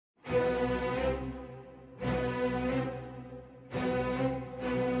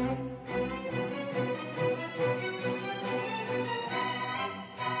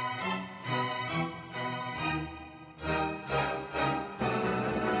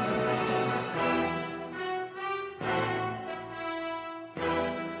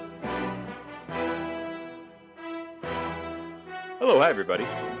Hi everybody.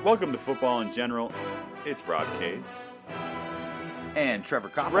 Welcome to Football in General. It's Rob Kays. And Trevor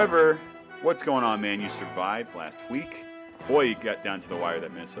Koppel. Trevor, what's going on, man? You survived last week. Boy, you got down to the wire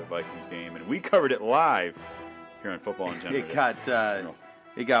that Minnesota Vikings game, and we covered it live here on Football in General.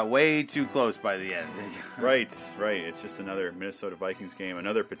 It got way too close by the end. Right. It's just another Minnesota Vikings game,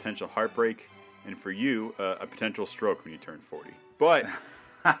 another potential heartbreak, and for you, a potential stroke when you turn 40. But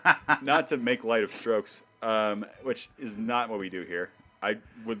not to make light of strokes, which is not what we do here. I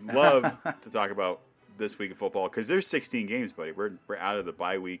would love to talk about this week of football because there's 16 games, buddy. We're out of the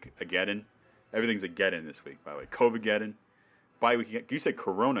bye week again. Everything's again this week, by the way. COVID-geddon, bye week. You said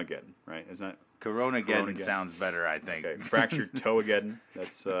Corona-geddon, right? Isn't that Corona-geddon sounds better, I think. Okay, fractured toe-geddon.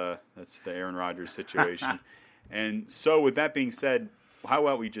 That's the Aaron Rodgers situation. And so, with that being said, how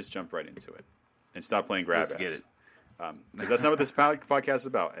about we just jump right into it and stop playing grab-ass? Let's get it. Because that's not what this podcast is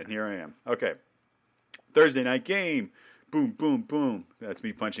about, and here I am. Okay, Thursday night game. Boom, boom, boom. That's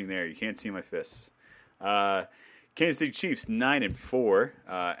me punching there. You can't see my fists. Kansas City Chiefs 9-4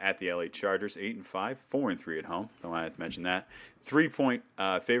 at the LA Chargers 8-5, 4-3 at home. Don't want to mention that. 3-point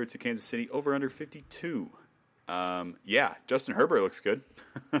favorites to Kansas City over under 52. Justin Herbert looks good.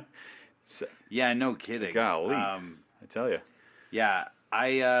 Yeah, no kidding. Golly, I tell you. Yeah,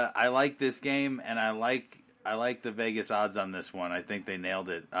 I like this game, and I like the Vegas odds on this one. I think they nailed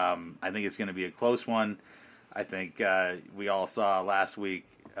it. I think it's going to be a close one. I think we all saw last week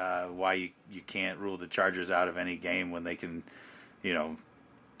why you can't rule the Chargers out of any game when they can,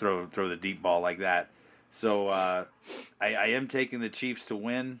 throw the deep ball like that. So I am taking the Chiefs to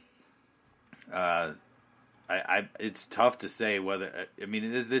win. It's tough to say whether. I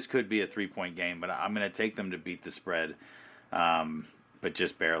mean, this could be a 3-point game, but I'm going to take them to beat the spread, but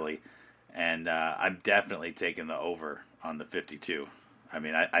just barely. And I'm definitely taking the over on the 52. I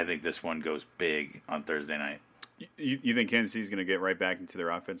mean, I think this one goes big on Thursday night. You think Kansas City's going to get right back into their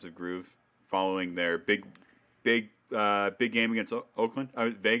offensive groove following their big game against Oakland,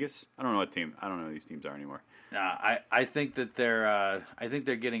 Vegas? I don't know what team. I don't know who these teams are anymore. I think that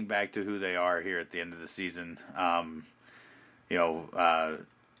they're getting back to who they are here at the end of the season.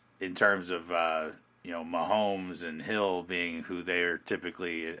 In terms of Mahomes and Hill being who they are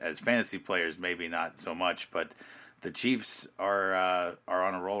typically as fantasy players, maybe not so much, but the Chiefs are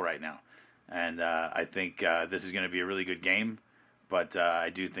on a roll right now, and I think this is going to be a really good game. But I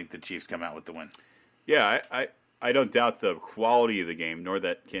do think the Chiefs come out with the win. Yeah, I don't doubt the quality of the game, nor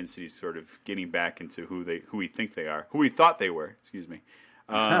that Kansas City's sort of getting back into who we think they are, who we thought they were. Excuse me.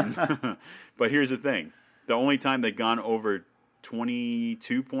 But here's the thing: the only time they've gone over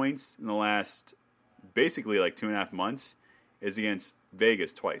 22 points in the last basically like 2.5 months is against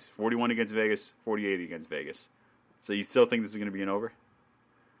Vegas twice. 41 against Vegas, 48 against Vegas. So you still think this is going to be an over?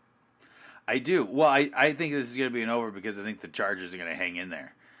 I do. Well, I think this is going to be an over because I think the Chargers are going to hang in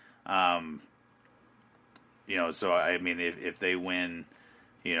there. So I mean, if they win,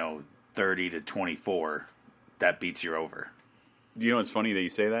 30-24, that beats your over. You know, it's funny that you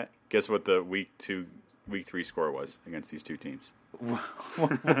say that. Guess what the week 3 score was against these two teams?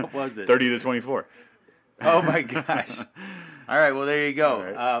 What was it? 30-24. Oh my gosh! All right, well there you go.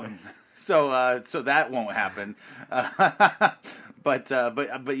 Right. So that won't happen.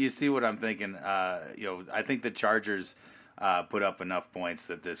 But you see what I'm thinking. I think the Chargers put up enough points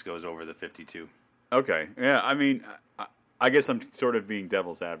that this goes over the 52. Okay. Yeah. I mean, I guess I'm sort of being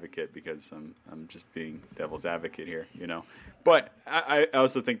devil's advocate because I'm just being devil's advocate here, But I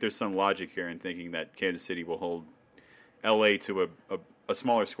also think there's some logic here in thinking that Kansas City will hold LA to a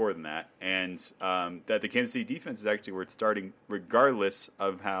smaller score than that, and that the Kansas City defense is actually where it's starting, regardless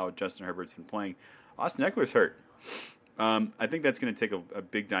of how Justin Herbert's been playing. Austin Eckler's hurt. I think that's going to take a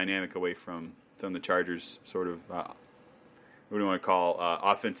big dynamic away from the Chargers' sort of what do you want to call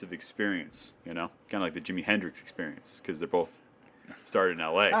offensive experience? Kind of like the Jimi Hendrix experience, because they're both started in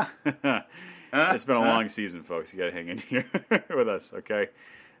LA. It's been a long season, folks. You got to hang in here with us, okay?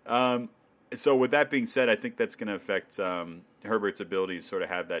 So with that being said, I think that's going to affect Herbert's ability to sort of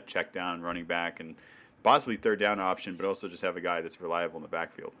have that check down running back and possibly third down option, but also just have a guy that's reliable in the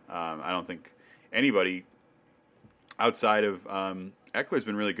backfield. I don't think anybody outside of Eckler's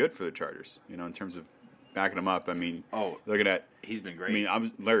been really good for the Chargers, in terms of backing them up. I mean, looking at he's been great. I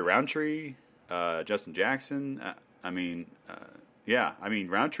mean, Larry Roundtree, Justin Jackson. Roundtree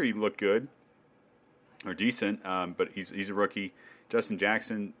looked good or decent, but he's a rookie. Justin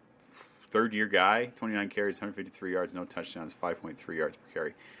Jackson, third-year guy, 29 carries, 153 yards, no touchdowns, 5.3 yards per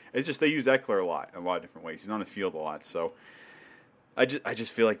carry. It's just they use Eckler a lot of different ways. He's on the field a lot, so I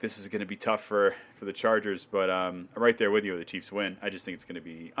just feel like this is going to be tough for the Chargers. But I'm right there with you with the Chiefs win. I just think it's going to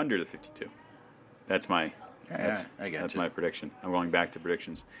be under the 52. That's my I got that's you. my prediction. I'm going back to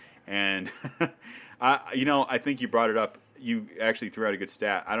predictions, and I think you brought it up. You actually threw out a good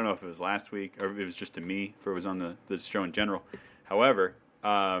stat. I don't know if it was last week or if it was just to me, if it was on the show in general. However,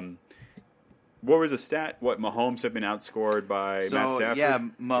 what was the stat? What, Mahomes have been outscored by Matt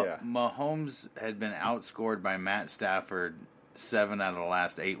Stafford? Mahomes had been outscored by Matt Stafford 7 out of the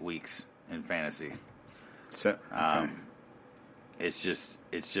last 8 weeks in fantasy. Okay. It's just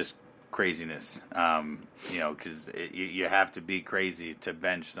craziness. Because you have to be crazy to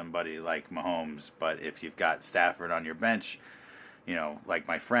bench somebody like Mahomes. But if you've got Stafford on your bench, like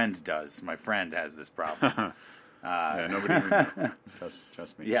my friend does. My friend has this problem. Nobody even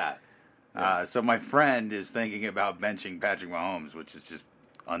trust me. Yeah. So my friend is thinking about benching Patrick Mahomes, which is just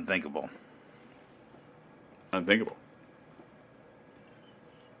unthinkable. Unthinkable.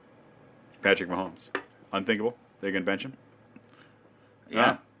 Patrick Mahomes. Unthinkable. They're going to bench him?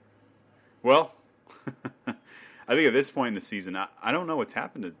 Yeah. Well, I think at this point in the season, I don't know what's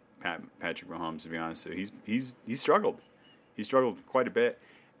happened to Patrick Mahomes, to be honest with you. He's struggled. He struggled quite a bit.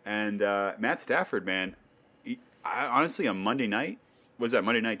 And Matt Stafford, man, honestly, on Monday night, was that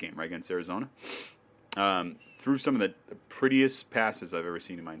Monday night game, right, against Arizona? Threw some of the prettiest passes I've ever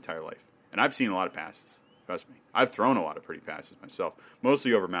seen in my entire life. And I've seen a lot of passes, trust me. I've thrown a lot of pretty passes myself,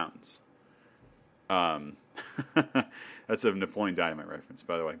 mostly over mountains. That's a Napoleon Dynamite reference,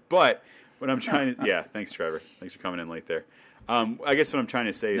 by the way. But what I'm trying to... Yeah, thanks, Trevor. Thanks for coming in late there. I guess what I'm trying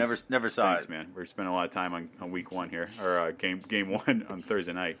to say is... Never saw thanks, it. Man. We're spending a lot of time on week one here, or game one on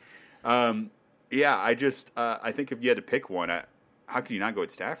Thursday night. I think if you had to pick one, how can you not go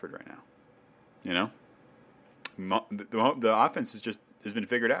at Stafford right now? The offense has been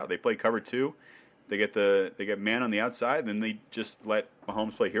figured out. They play cover 2. They get man on the outside, and then they just let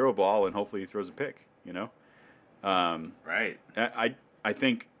Mahomes play hero ball, and hopefully he throws a pick. Right. I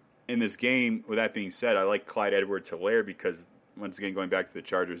think in this game, with that being said, I like Clyde Edwards-Helaire because, once again, going back to the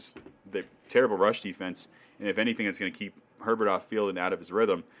Chargers, the terrible rush defense, and if anything, it's going to keep Herbert off field and out of his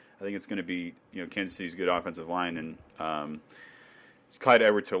rhythm. I think it's going to be Kansas City's good offensive line, and Clyde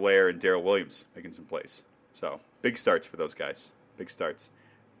Edwards-Helaire and Darrell Williams making some plays. So big starts for those guys. Big starts.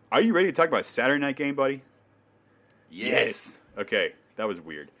 Are you ready to talk about Saturday night game, buddy? Yes. Okay, that was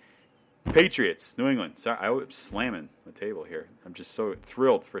weird. Patriots, New England. Sorry, I was slamming the table here. I'm just so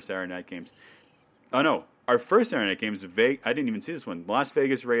thrilled for Saturday night games. Oh no, our first Saturday night game is I didn't even see this one. Las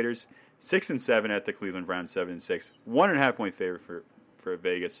Vegas Raiders, 6-7 at the Cleveland Browns, 7-6. 1.5 point favorite for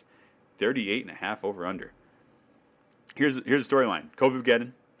Vegas. 38.5 over under. Here's the storyline.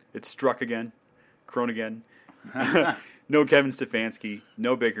 COVID-geddon. It struck again. Corona-geddon. No Kevin Stefanski.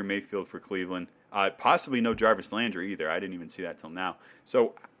 No Baker Mayfield for Cleveland. Possibly no Jarvis Landry either. I didn't even see that till now.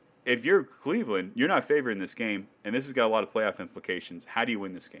 So if you're Cleveland, you're not favored in this game, and this has got a lot of playoff implications. How do you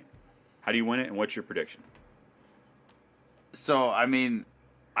win this game? How do you win it, and what's your prediction? So, I mean,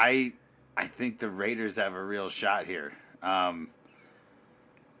 I think the Raiders have a real shot here. So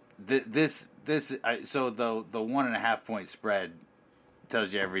the 1.5 point spread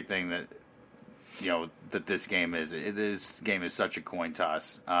tells you everything that that this game is. This game is such a coin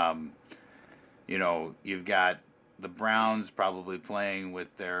toss. You've got the Browns probably playing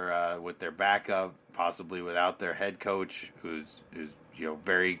with their backup, possibly without their head coach, who's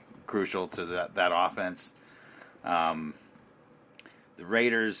very crucial to that offense. The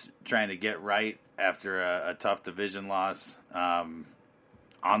Raiders trying to get right after a tough division loss on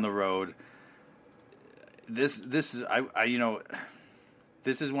the road. This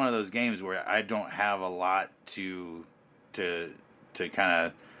is one of those games where I don't have a lot to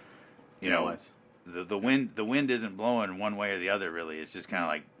kind of the wind isn't blowing one way or the other really. It's just kind of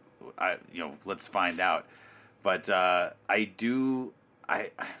like let's find out. But I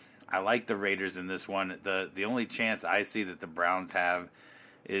like the Raiders in this one. The only chance I see that the Browns have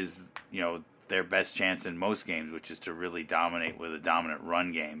is their best chance in most games, which is to really dominate with a dominant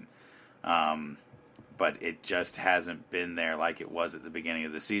run game. But it just hasn't been there like it was at the beginning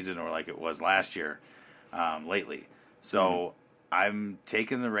of the season or like it was last year lately. So I'm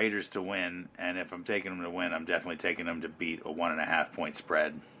taking the Raiders to win, and if I'm taking them to win, I'm definitely taking them to beat a 1.5 point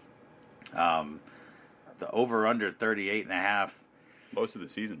spread. The over-under 38.5. Most of the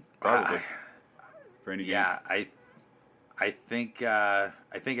season, probably. For any game. Yeah, I think I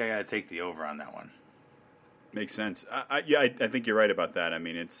got to take the over on that one. Makes sense. I think you're right about that. I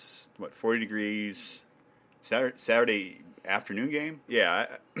mean, it's 40 degrees. Saturday afternoon game. Yeah,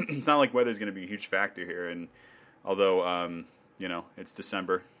 it's not like weather's going to be a huge factor here. And although it's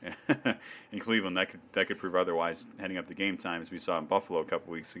December in Cleveland, that could prove otherwise heading up to game time, as we saw in Buffalo a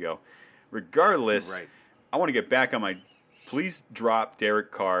couple weeks ago. Regardless, right. I want to get back on my. Please drop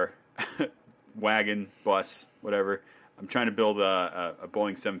Derek Carr. wagon, bus, whatever. I'm trying to build a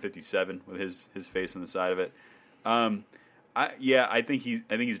Boeing 757 with his face on the side of it. I think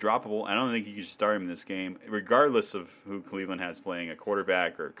he's droppable. I don't think you should start him in this game, regardless of who Cleveland has playing a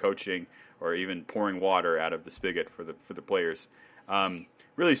quarterback or coaching or even pouring water out of the spigot for the players.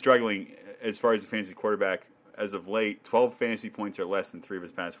 Really struggling as far as the fantasy quarterback as of late. 12 fantasy points or less in 3 of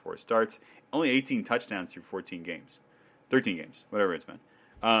his past 4 starts. Only 18 touchdowns through 13 games, whatever it's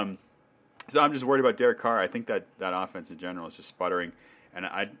been. So I'm just worried about Derek Carr. I think that offense in general is just sputtering, and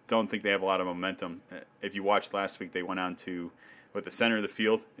I don't think they have a lot of momentum. If you watched last week, they went on to the center of the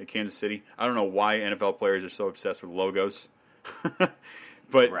field at Kansas City. I don't know why NFL players are so obsessed with logos,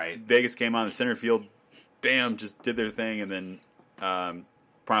 but Right. Vegas came on the center field, bam, just did their thing, and then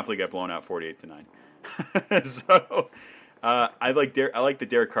promptly got blown out 48-9. So I like the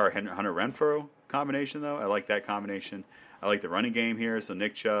Derek Carr Hunter Renfrow combination though. I like that combination. I like the running game here. So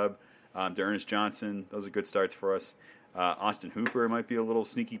Nick Chubb, D'Ernest Johnson, those are good starts for us. Austin Hooper might be a little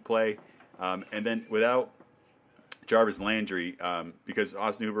sneaky play. And then without Jarvis Landry, because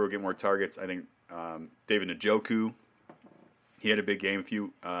Austin Hooper will get more targets, I think David Njoku, he had a big game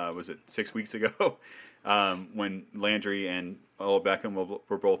 6 weeks ago when Landry and Odell Beckham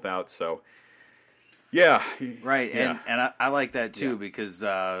were both out. So, yeah. Right, yeah. and I like that too because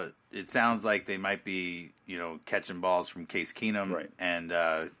it sounds like they might be catching balls from Case Keenum, Right. And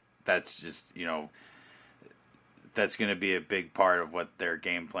that's just that's going to be a big part of what their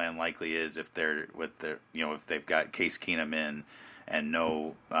game plan likely is if they're if they've got Case Keenum in and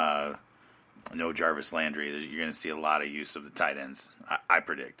no Jarvis Landry. You're going to see a lot of use of the tight ends. I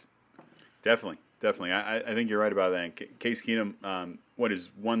predict. Definitely. I think you're right about that. Case Keenum, what is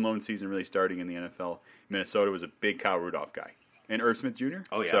one lone season really starting in the NFL? Minnesota was a big Kyle Rudolph guy. And Irv Smith Jr.?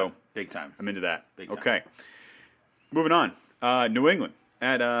 Oh, yeah. So big time. I'm into that. Big time. Okay. Moving on. New England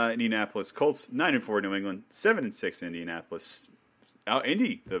at Indianapolis. Colts, 9-4 New England, 7-6 Indianapolis.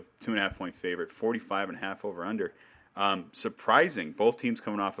 Indy, the 2.5-point favorite, 45.5 over under. Surprising. Both teams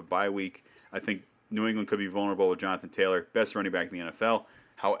coming off a bye week. I think New England could be vulnerable with Jonathan Taylor, best running back in the NFL.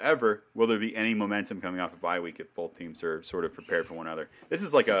 However, will there be any momentum coming off a bye week if both teams are sort of prepared for one another? This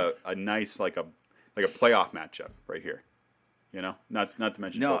is like a nice like a playoff matchup right here. Not to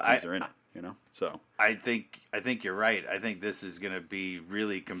mention both teams are in it. So I think you're right. I think this is going to be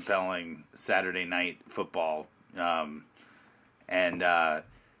really compelling Saturday night football, and to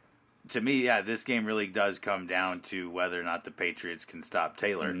me, this game really does come down to whether or not the Patriots can stop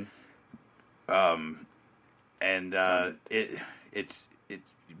Taylor. Mm-hmm. It's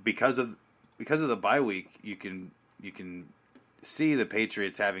because of the bye week, you can see the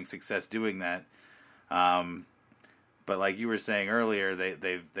Patriots having success doing that. But like you were saying earlier,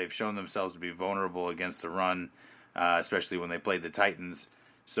 they've shown themselves to be vulnerable against the run, especially when they played the Titans.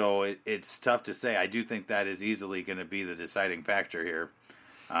 So it's tough to say. I do think that is easily going to be the deciding factor here.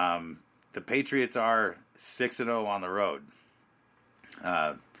 The Patriots are 6-0 on the road.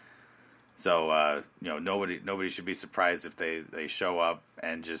 So nobody should be surprised if they show up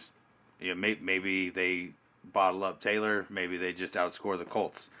and just maybe they bottle up Taylor, maybe they just outscore the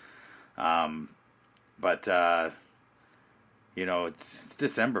Colts. But it's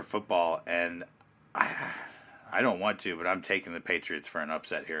December football, and I don't want to, but I'm taking the Patriots for an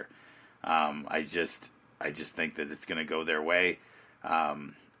upset here. I just think that it's going to go their way.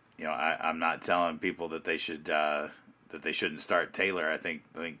 I'm not telling people that they should. That they shouldn't start Taylor. I think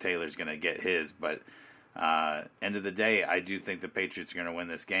Taylor's going to get his, but end of the day, I do think the Patriots are going to win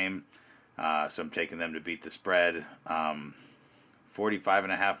this game. So I'm taking them to beat the spread.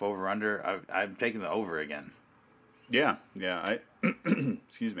 45.5 over under. I'm taking the over again. Yeah.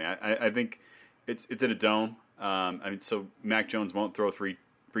 Excuse me. I think it's in a dome. So Mac Jones won't throw three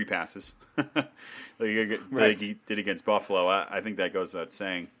passes like he did against Buffalo. I think that goes without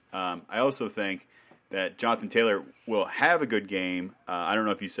saying. I also think that Jonathan Taylor will have a good game. I don't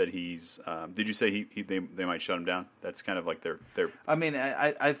know if you said he's. Did you say they might shut him down? That's kind of like their. I mean,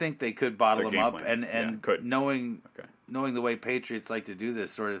 I think they could bottle him up, plan. and could. knowing the way Patriots like to do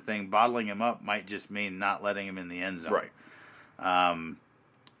this sort of thing, bottling him up might just mean not letting him in the end zone. Right. I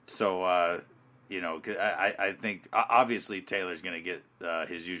think obviously Taylor's going to get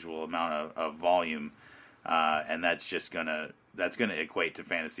his usual amount of volume, and that's going to equate to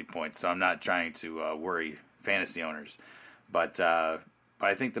fantasy points. So I'm not trying to worry fantasy owners, but I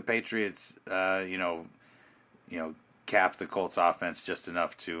think the Patriots, cap the Colts offense just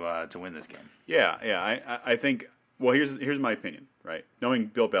enough to win this game. Yeah. I think. Well, here's my opinion. Right, knowing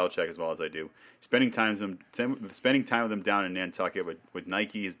Bill Belichick as well as I do, spending time with him down in Nantucket with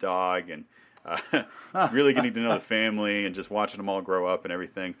Nike, his dog, and really getting to know the family and just watching them all grow up and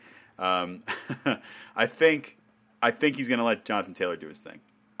everything. Um, I think he's going to let Jonathan Taylor do his thing.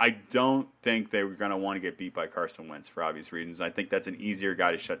 I don't think they were going to want to get beat by Carson Wentz for obvious reasons. I think that's an easier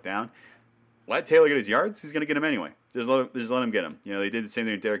guy to shut down. Let Taylor get his yards. He's going to get them anyway. Just let him get them. You know, they did the same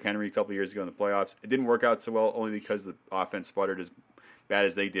thing with Derrick Henry a couple of years ago in the playoffs. It didn't work out so well only because the offense sputtered as bad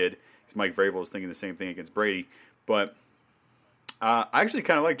as they did. Because Mike Vrabel was thinking the same thing against Brady. But I actually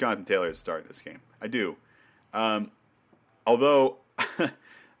kind of like Jonathan Taylor to start this game. I do. Although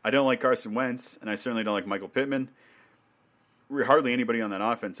I don't like Carson Wentz, and I certainly don't like Michael Pittman. Hardly anybody on that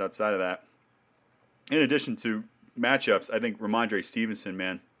offense outside of that. In addition to matchups, I think Ramondre Stevenson,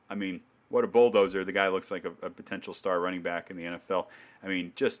 man, I mean, what a bulldozer. The guy looks like a potential star running back in the NFL. I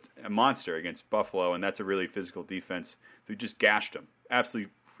mean, just a monster against Buffalo, and that's a really physical defense who just gashed him.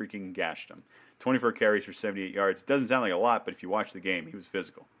 Absolutely freaking gashed him. 24 carries for 78 yards. Doesn't sound like a lot, but if you watch the game, he was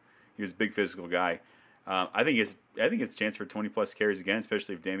physical. He was a big physical guy. I think it's a chance for 20-plus carries again,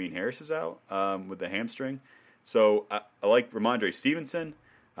 especially if Damian Harris is out with the hamstring. So I like Ramondre Stevenson.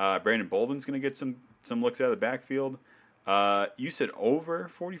 Brandon Bolden's going to get some looks out of the backfield. You said over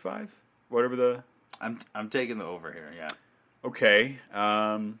 45, whatever the. I'm taking the over here. Yeah. Okay.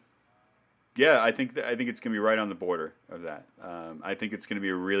 Yeah, I think it's going to be right on the border of that. I think it's going to be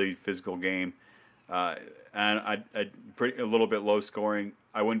a really physical game, and a little bit low scoring.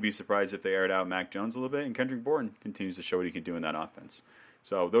 I wouldn't be surprised if they aired out Mac Jones a little bit, and Kendrick Bourne continues to show what he can do in that offense.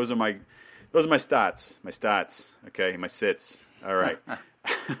 So those are my stats. My stats. Okay, my sits. All right.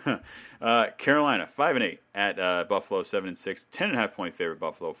 Carolina 5-8 at Buffalo 7-6, 10.5 point favorite.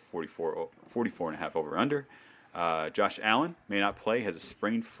 Buffalo 44.5 over under. Josh Allen may not play, has a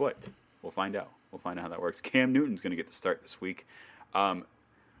sprained foot. We'll find out. We'll find out how that works. Cam Newton's going to get the start this week.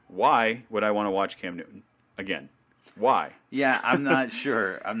 Why would I want to watch Cam Newton again? Why? Yeah, I'm not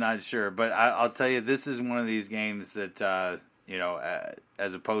sure. But I'll tell you, this is one of these games that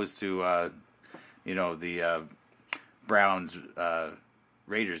as opposed to the Browns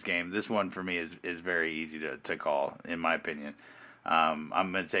Raiders game, this one for me is very easy to call, in my opinion.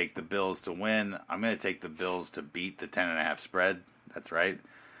 I'm going to take the Bills to win. I'm going to take the Bills to beat the 10.5 spread. That's right.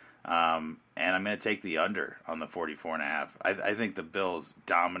 And I'm going to take the under on the 44.5. I think the Bills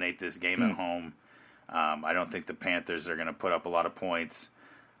dominate this game at home. I don't think the Panthers are going to put up a lot of points.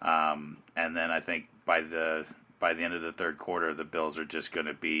 And then I think by the end of the third quarter, the Bills are just going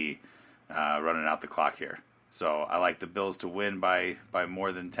to be running out the clock here. So I like the Bills to win by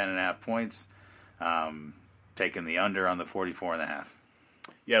more than 10.5 points. Taking the under on the 44.5.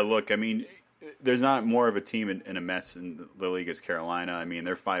 Yeah, look, I mean, there's not more of a team in a mess in the league as Carolina. I mean,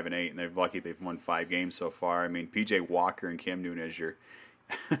 they're 5-8, and they're lucky they've won 5 games so far. I mean, P.J. Walker and Cam Newton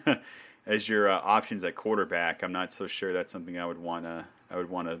as your options at quarterback. I'm not so sure that's something I would want to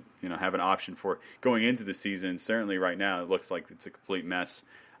have an option for going into the season. Certainly, right now it looks like it's a complete mess.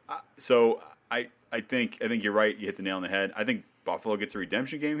 So I think you're right. You hit the nail on the head. I think Buffalo gets a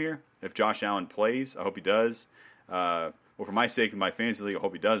redemption game here. If Josh Allen plays, I hope he does. Well, for my sake, in my fantasy league, I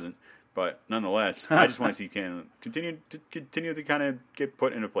hope he doesn't. But nonetheless, I just want to see Cam continue to kind of get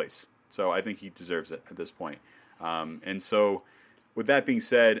put into place. So I think he deserves it at this point. And so, with that being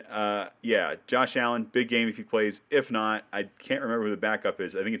said, yeah, Josh Allen, big game if he plays. If not, I can't remember who the backup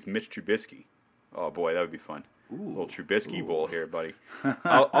is. I think it's Mitch Trubisky. Oh boy, that would be fun. Ooh. A little Trubisky bowl here, buddy.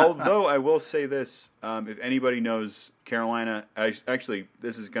 Although I will say this, if anybody knows Carolina, actually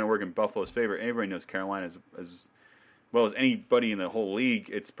this is going to work in Buffalo's favor. Anybody knows Carolina as well as anybody in the whole league,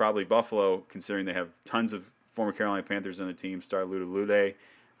 it's probably Buffalo, considering they have tons of former Carolina Panthers on the team. Star Luda,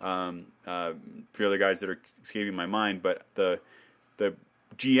 a few other guys that are escaping my mind, but the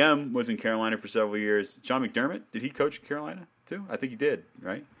GM was in Carolina for several years. Sean McDermott, did he coach Carolina too? I think he did,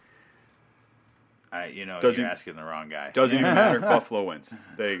 right? You're asking the wrong guy. Doesn't even matter. Buffalo wins.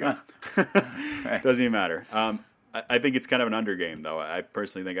 There you go. Right. Doesn't even matter. I think it's kind of an under game, though. I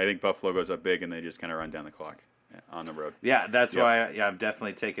personally think Buffalo goes up big and they just kind of run down the clock on the road. Yeah, that's why I'm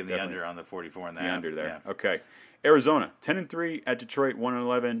definitely taking the under on the 44.5. The under there. Yeah. Okay. Arizona 10-3 at Detroit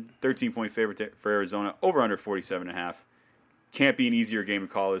 1-11, 13-point favorite for Arizona. Over under 47.5. Can't be an easier game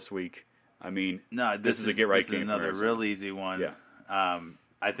to call this week. I mean, no, this is a get right game. Another real easy one. Yeah.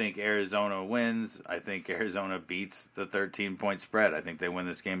 I think Arizona wins. I think Arizona beats the 13-point spread. I think they win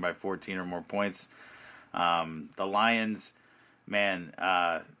this game by 14 or more points. The Lions, man,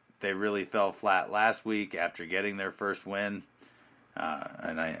 they really fell flat last week after getting their first win.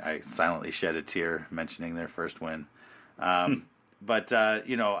 And I silently shed a tear mentioning their first win. But,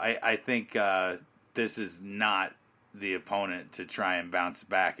 I think this is not the opponent to try and bounce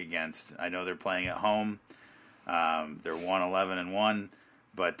back against. I know they're playing at home. They're 1-11-1.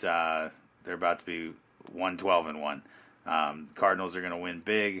 But they're about to be 1-12-1. Cardinals are going to win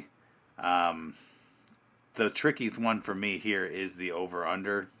big. The tricky one for me here is the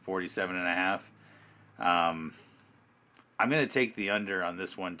over/under 47.5. I'm going to take the under on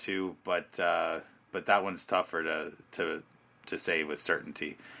this one too, but that one's tougher to say with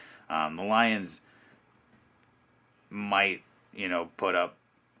certainty. The Lions might, put up.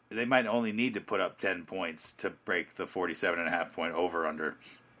 They might only need to put up 10 points to break the 47.5 point over/under.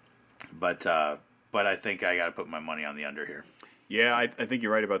 But I think I got to put my money on the under here. Yeah, I think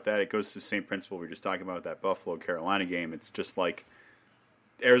you're right about that. It goes to the same principle we were just talking about with that Buffalo-Carolina game. It's just like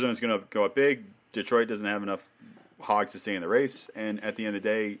Arizona's going to go up big. Detroit doesn't have enough hogs to stay in the race. And at the end of the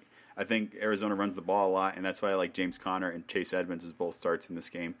day, I think Arizona runs the ball a lot, and that's why I like James Conner and Chase Edmonds as both starts in this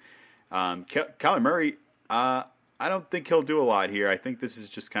game. Kyler Murray, I don't think he'll do a lot here. I think this is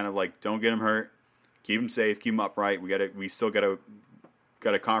just kind of like, don't get him hurt, keep him safe, keep him upright. We still got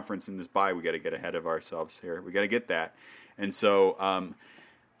a conference in this bye. We got to get ahead of ourselves here. We got to get that. And so,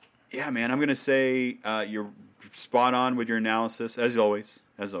 yeah, man, I'm going to say you're spot on with your analysis, as always.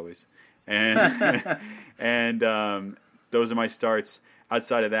 And and those are my starts.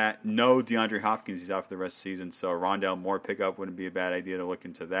 Outside of that, no DeAndre Hopkins. He's out for the rest of the season. So Rondale Moore pickup wouldn't be a bad idea to look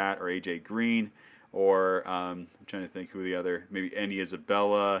into that. Or A.J. Green. Or I'm trying to think who the other, maybe Andy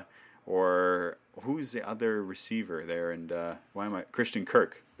Isabella. Or who's the other receiver there? And Christian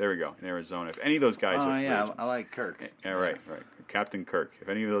Kirk. There we go, in Arizona. If any of those guys are free agents. I like Kirk. Yeah, right. Captain Kirk. If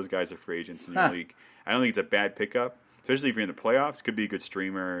any of those guys are free agents in your league, I don't think it's a bad pickup, especially if you're in the playoffs. Could be a good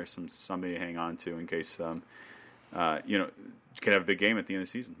streamer or somebody to hang on to in case, could have a big game at the end of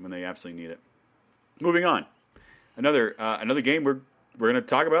the season when they absolutely need it. Moving on. Another game we're going to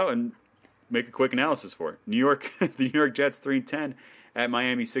talk about and make a quick analysis for. The New York Jets 3-10 at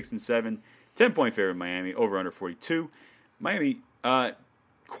Miami 6-7. 10-point favorite Miami, over under 42. Miami,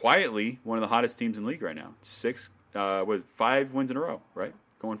 quietly one of the hottest teams in the league right now. 5 wins in a row, right?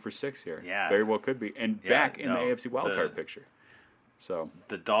 Going for 6 here. Yeah. Very well could be. And back in the AFC wildcard picture. So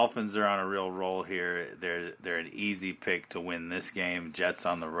the Dolphins are on a real roll here. They're an easy pick to win this game. Jets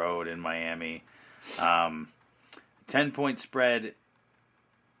on the road in Miami. 10-point spread.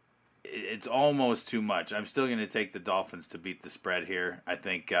 It's almost too much. I'm still going to take the Dolphins to beat the spread here. I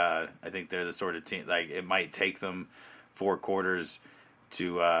think they're the sort of team, like, it might take them 4 quarters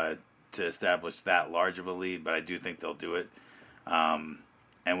to establish that large of a lead, but I do think they'll do it.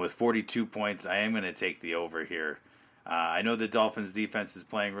 And with 42 points, I am going to take the over here. I know the Dolphins defense is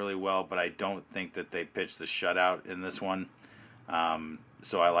playing really well, but I don't think that they pitched the shutout in this one.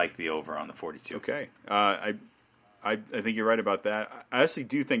 So I like the over on the 42. Okay. I think you're right about that. I actually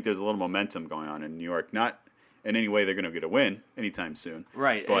do think there's a little momentum going on in New York. Not in any way they're going to get a win anytime soon.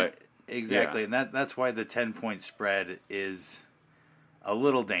 Right. But exactly. Yeah. And that's why the 10-point spread is a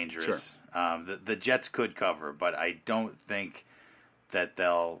little dangerous. Sure. The Jets could cover, but I don't think that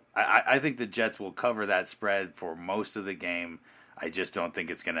they'll – I think the Jets will cover that spread for most of the game. I just don't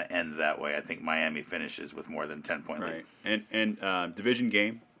think it's going to end that way. I think Miami finishes with more than 10-point lead. Right. And division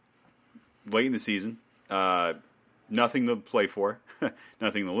game late in the season. Nothing to play for,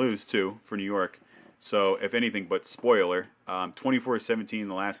 nothing to lose, too, for New York. So, if anything but spoiler, 24-17,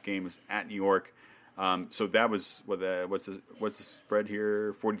 the last game was at New York. So that was, what's the spread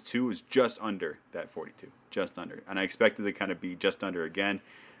here? 42 is just under that 42, just under. And I expected to kind of be just under again.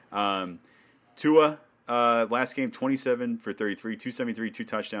 Tua, last game, 27 for 33, 273, 2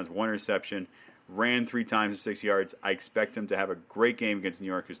 touchdowns, 1 interception. Ran 3 times for 6 yards. I expect him to have a great game against New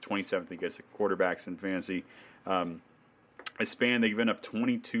York, who's 27th against the quarterbacks in fantasy. They've given up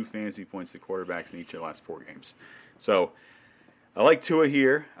 22 fantasy points to quarterbacks in each of the last 4 games. So I like Tua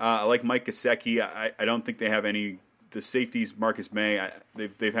here. I like Mike Gesicki. I don't think they have any. The safeties, Marcus May,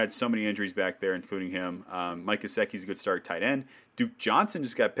 they've had so many injuries back there, including him. Mike Gesicki's a good start tight end. Duke Johnson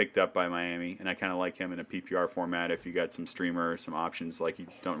just got picked up by Miami, and I kind of like him in a PPR format. If you got some streamer, some options, like you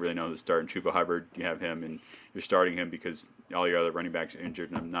don't really know who to start in Chuba Hubbard, you have him, and you're starting him because all your other running backs are injured,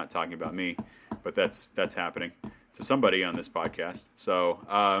 and I'm not talking about me, but that's happening to somebody on this podcast. So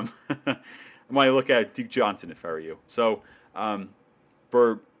I might look at Duke Johnson if I were you. So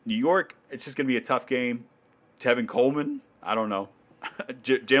for New York, it's just going to be a tough game. Tevin Coleman, I don't know.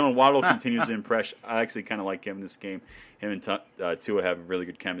 Jalen Waddle continues to impress. I actually kind of like him in this game. Him and Tua have really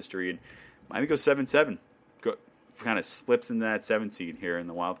good chemistry. And Miami goes 7-7. Kind of slips into that 7 seed here in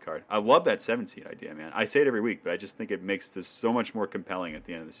the wild card. I love that 7 seed idea, man. I say it every week, but I just think it makes this so much more compelling at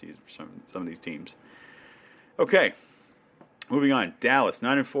the end of the season for some of these teams. Okay, moving on. Dallas,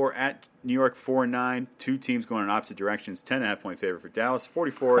 9-4 at New York, 4-9. 2 teams going in opposite directions. 10.5-point favorite for Dallas.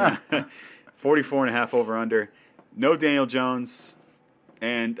 44.5 over under. No Daniel Jones.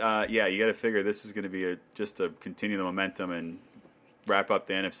 And, you got to figure this is going to be just to continue the momentum and wrap up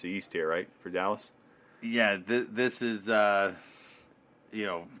the NFC East here, right, for Dallas? Yeah, this is this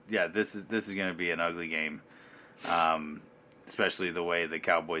is going to be an ugly game, especially the way the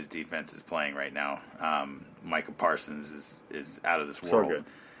Cowboys defense is playing right now. Micah Parsons is out of this world, So good.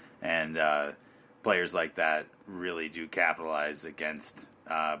 and players like that really do capitalize against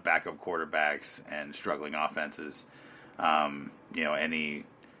backup quarterbacks and struggling offenses. Any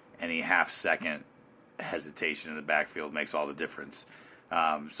half second hesitation in the backfield makes all the difference.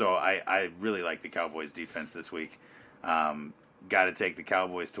 So I really like the Cowboys defense this week. Got to take the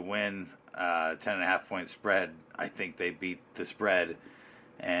Cowboys to win. 10.5 point spread. I think they beat the spread.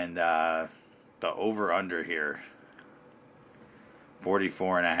 And the over under here,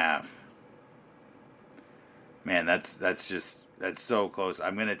 44.5. Man, that's so close.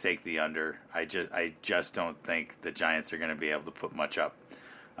 I'm going to take the under. I just don't think the Giants are going to be able to put much up.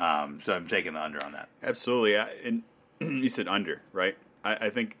 So I'm taking the under on that. Absolutely. And you said under, right?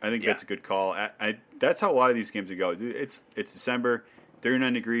 I think Yeah. that's a good call. That's how a lot of these games would go. It's December,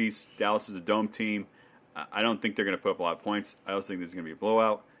 39 degrees. Dallas is a dome team. I don't think they're going to put up a lot of points. I also think this is going to be a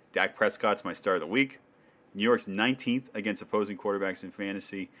blowout. Dak Prescott's my start of the week. New York's 19th against opposing quarterbacks in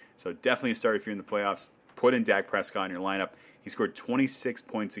fantasy. So definitely a start if you're in the playoffs. Put in Dak Prescott in your lineup. He scored 26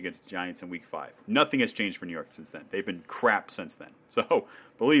 points against the Giants in Week 5. Nothing has changed for New York since then. They've been crap since then. So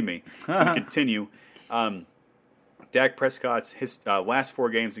believe me, it's going to continue. Dak Prescott's last 4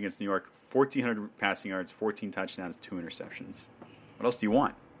 games against New York, 1,400 passing yards, 14 touchdowns, 2 interceptions. What else do you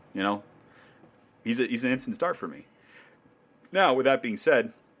want? He's an instant start for me. Now, with that being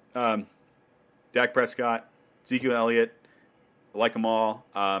said, Dak Prescott, Ezekiel Elliott, I like them all.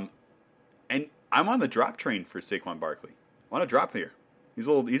 And I'm on the drop train for Saquon Barkley. I want to drop here. He's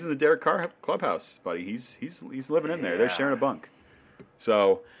in the Derek Carr clubhouse, buddy. He's living in there. They're sharing a bunk.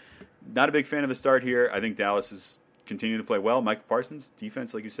 So, not a big fan of the start here. I think Dallas is continuing to play well. Micah Parsons,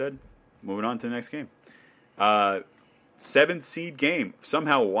 defense, like you said. Moving on to the next game. 7th seed game.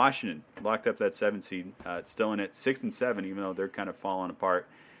 Somehow Washington locked up that 7th seed. It's still in at 6 and 7, even though they're kind of falling apart.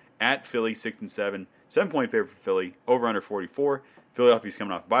 At Philly, 6 and 7. 7-point favorite for Philly. Over under 44. Philadelphia's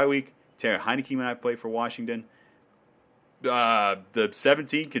coming off bye week. Taylor Heineke might play for Washington. The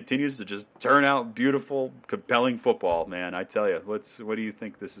 17 continues to just turn out beautiful, compelling football, man. I tell you, what do you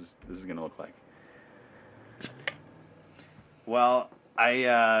think this is going to look like? Well,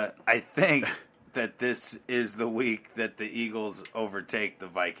 I think that this is the week that the Eagles overtake the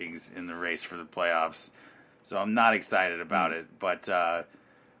Vikings in the race for the playoffs. So I'm not excited about it, but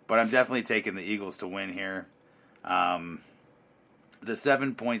I'm definitely taking the Eagles to win here. The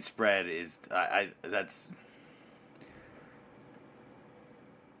 7-point spread is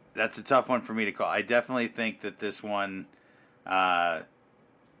that's a tough one for me to call. I definitely think that this one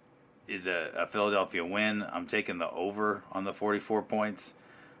is a Philadelphia win. I'm taking the over on the 44 points.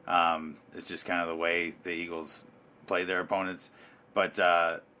 It's just kind of the way the Eagles play their opponents. But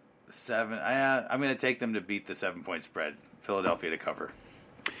 7, I'm going to take them to beat the 7-point spread. Philadelphia to cover.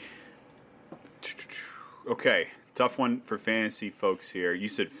 Okay, tough one for fantasy folks here. You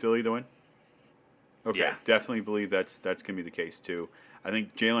said Philly to win? Okay, Yeah. Definitely believe that's going to be the case too. I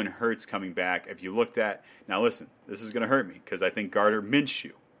think Jalen Hurts coming back. If you looked at now, listen, this is going to hurt me because I think Gardner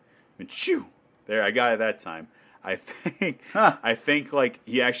Minshew, there I got it that time. I think like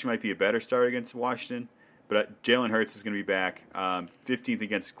he actually might be a better start against Washington, but Jalen Hurts is going to be back. 15th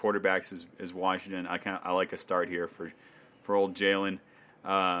against quarterbacks is Washington. I like a start here for old Jalen,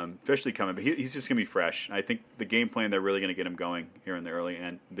 especially coming. But he's just going to be fresh. I think the game plan they're really going to get him going here in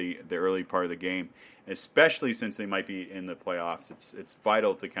the early part of the game. Especially since they might be in the playoffs, it's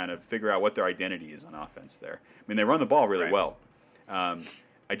vital to kind of figure out what their identity is on offense there. I mean, they run the ball really well.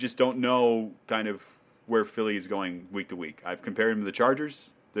 I just don't know kind of where Philly is going week to week. I've compared them to the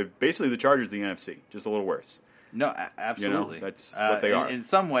Chargers. They're basically the Chargers of the NFC, just a little worse. No, absolutely. That's what they are. In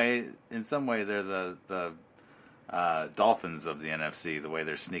some way, they're the Dolphins of the NFC. The way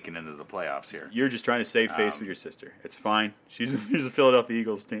they're sneaking into the playoffs here. You're just trying to save face with your sister. It's fine. She's a Philadelphia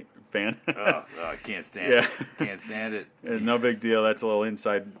Eagles fan. I can't stand it. Can't stand it. It's no big deal. That's a little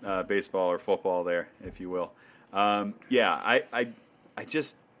inside baseball or football there, if you will. I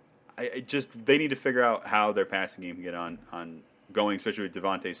just they need to figure out how their passing game can get on going, especially with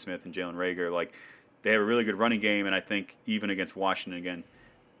Devontae Smith and Jalen Reagor. Like they have a really good running game, and I think even against Washington again,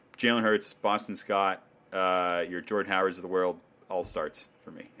 Jalen Hurts, Boston Scott, your Jordan Howards of the world, all starts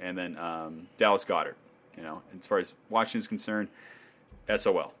for me, and then Dallas Goedert. As far as Washington's concerned,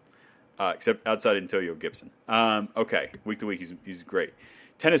 SOL. Except outside Antonio Gibson. Okay, week to week he's great.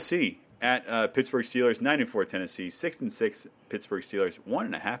 Tennessee at Pittsburgh Steelers, 9-4 Tennessee, 6-6 Pittsburgh Steelers,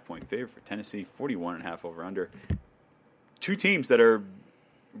 1.5 point favorite for Tennessee, 41.5 over under. two teams that are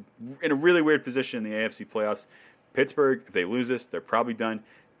in a really weird position in the AFC playoffs. Pittsburgh, if they lose this, they're probably done.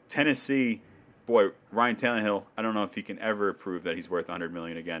 Tennessee, boy, Ryan Tannehill, I don't know if he can ever prove that he's worth $100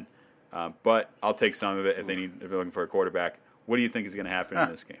 million again. But I'll take some of it if they're looking for a quarterback. What do you think is going to happen in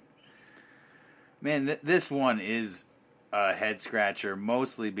this game? Man, this one is a head scratcher,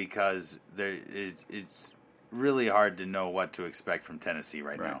 mostly because it's really hard to know what to expect from Tennessee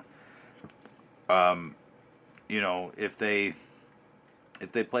right now. If they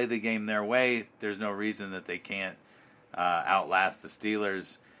play the game their way, there's no reason that they can't outlast the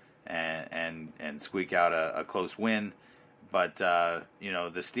Steelers and squeak out a close win. But the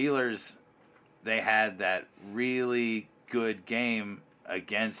Steelers, they had that really good game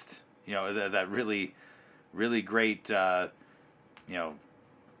against that really, really great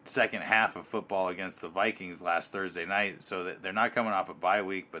second half of football against the Vikings last Thursday night. So that they're not coming off a bye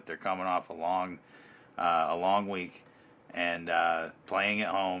week, but they're coming off a long week, and playing at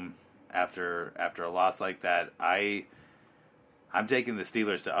home after a loss like that. I'm taking the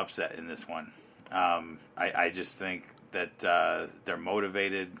Steelers to upset in this one. I just think that they're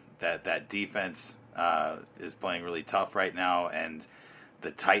motivated, that defense is playing really tough right now, and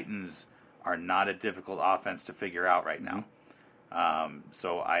the Titans are not a difficult offense to figure out right now.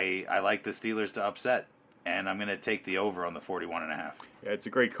 So I like the Steelers to upset, and I'm going to take the over on the 41.5. Yeah, it's a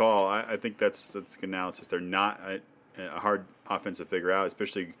great call. I think that's good analysis. They're not a hard offense to figure out,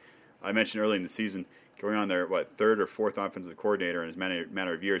 especially I mentioned early in the season, going on their third or fourth offensive coordinator in as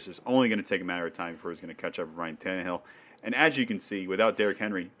matter of years. It's only going to take a matter of time before he's going to catch up with Ryan Tannehill. And as you can see, without Derrick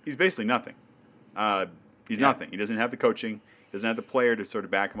Henry, he's basically nothing. He's nothing. He doesn't have the coaching. He doesn't have the player to sort of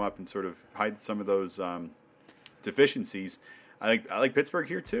back him up and sort of hide some of those deficiencies. I like Pittsburgh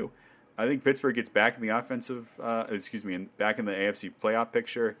here too. I think Pittsburgh gets back in the back in the AFC playoff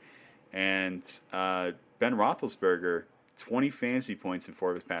picture, and Ben Roethlisberger, 20 fantasy points in 4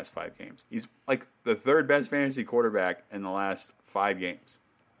 of his past 5 games. He's like the third best fantasy quarterback in the last 5 games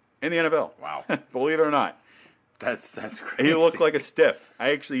in the NFL. Wow, believe it or not. That's crazy. He looked like a stiff. I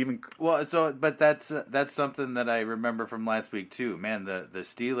actually but that's something that I remember from last week too. Man, the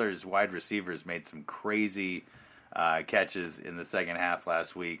Steelers wide receivers made some crazy catches in the second half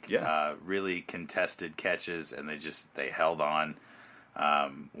last week. Yeah. Really contested catches, and they held on.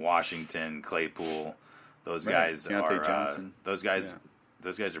 Washington, Claypool, those guys Deontay Johnson. Those guys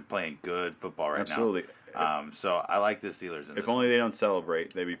are playing good football right Absolutely. now. So I like the Steelers. If only they don't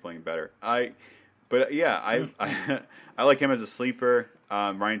celebrate, they'd be playing better. I like him as a sleeper.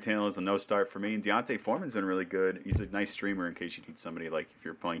 Ryan Tannehill is a no start for me. And Deontay Foreman's been really good. He's a nice streamer in case you need somebody like if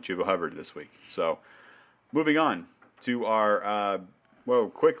you're playing Chuba Hubbard this week. So moving on to our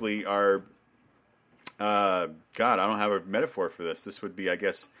God, I don't have a metaphor for this. This would be, I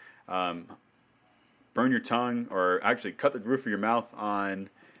guess, burn your tongue, or actually cut the roof of your mouth on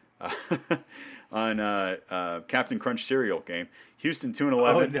Captain Crunch cereal game. Houston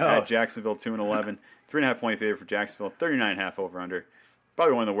 2-11 at Jacksonville 2-11. 3.5 point favorite for Jacksonville. 39.5 over under.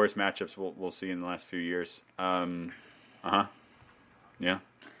 Probably one of the worst matchups we'll see in the last few years. Yeah.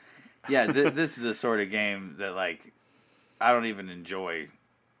 Yeah, this is the sort of game that I don't even enjoy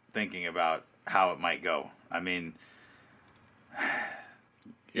thinking about how it might go. I mean,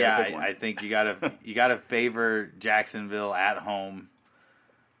 I think you gotta favor Jacksonville at home.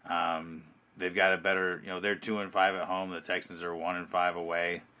 They've got a better, they're 2-5 at home. The Texans are 1-5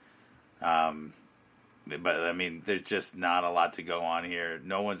 away. But I mean, there's just not a lot to go on here.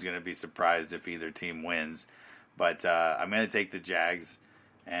 No one's going to be surprised if either team wins. But I'm going to take the Jags,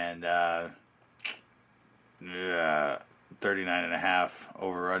 and 39.5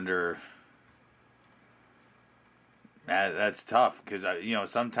 over under. That's tough because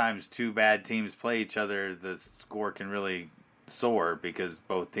sometimes two bad teams play each other. The score can really soar because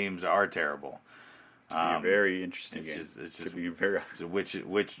both teams are terrible. It's a very interesting game. It's just be very... So which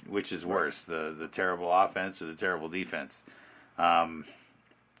is worse, the terrible offense or the terrible defense? I'm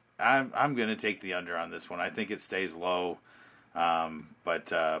going to take the under on this one. I think it stays low,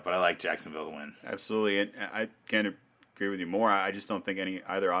 but I like Jacksonville to win. Absolutely, and I can't agree with you more. I just don't think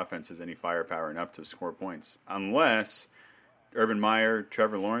either offense has any firepower enough to score points unless Urban Meyer,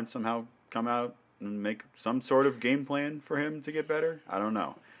 Trevor Lawrence somehow come out and make some sort of game plan for him to get better. I don't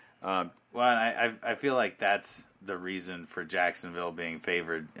know. Well, I feel like that's the reason for Jacksonville being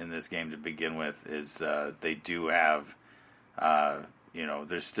favored in this game to begin with is they do have,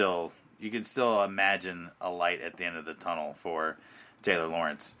 there's still, you can still imagine a light at the end of the tunnel for Taylor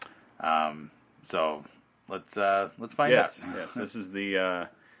Lawrence. So let's find out. Yes, this is the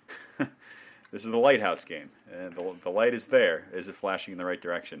this is the lighthouse game. The light is there. Is it flashing in the right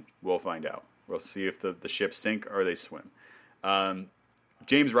direction? We'll find out. We'll see if the ships sink or they swim.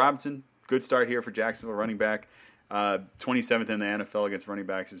 James Robinson, good start here for Jacksonville running back. 27th in the NFL against running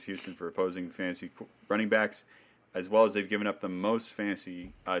backs is Houston for opposing fantasy running backs, as well as they've given up the most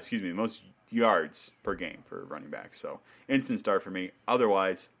most yards per game for running backs. So instant start for me.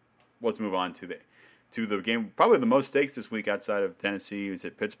 Otherwise, let's move on to the game. Probably the most stakes this week outside of Tennessee. It's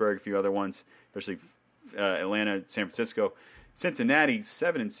at Pittsburgh, a few other ones, especially Atlanta, San Francisco. Cincinnati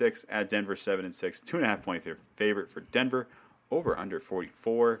 7-6 at Denver 7-6. 2.5 point favorite for Denver. Over under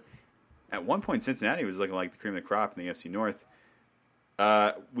 44. At one point, Cincinnati was looking like the cream of the crop in the AFC North.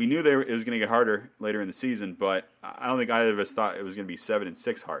 We knew it was going to get harder later in the season, but I don't think either of us thought it was going to be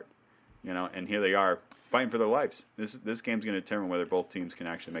 7-6 hard. And here they are fighting for their lives. This game's going to determine whether both teams can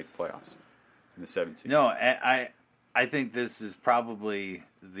actually make the playoffs in the 7th seed. No, I think this is probably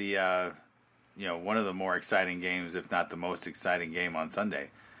the one of the more exciting games, if not the most exciting game on Sunday.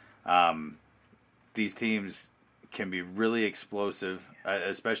 These teams can be really explosive,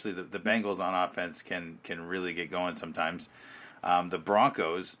 especially the Bengals on offense can really get going sometimes. The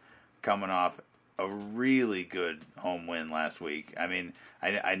Broncos coming off a really good home win last week. I mean,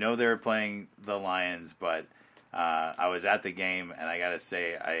 I know they were playing the Lions, but I was at the game, and I got to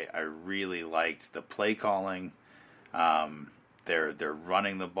say, I really liked the play calling. They're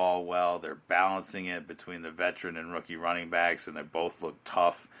running the ball well. They're balancing it between the veteran and rookie running backs, and they both look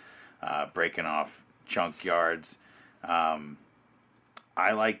tough, breaking off chunk yards.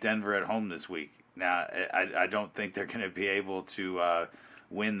 I like Denver at home this week. Now, I don't think they're going to be able to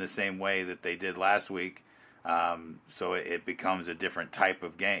win the same way that they did last week. So it becomes a different type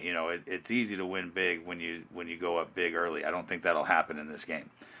of game. It's easy to win big when you go up big early. I don't think that'll happen in this game.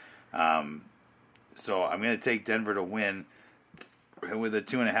 So I'm going to take Denver to win. With a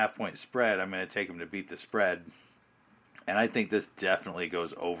 2.5 point spread, I'm going to take them to beat the spread. And I think this definitely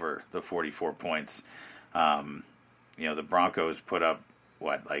goes over the 44 points. The Broncos put up,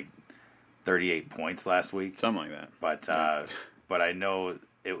 38 points last week? Something like that. But I know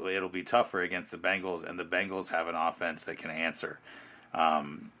it'll be tougher against the Bengals, and the Bengals have an offense that can answer.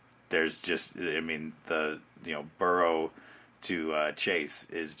 There's just, Burrow to Chase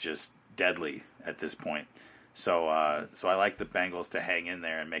is just deadly at this point. So I like the Bengals to hang in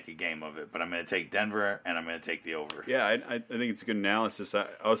there and make a game of it. But I'm going to take Denver, and I'm going to take the over. Yeah, I think it's a good analysis. I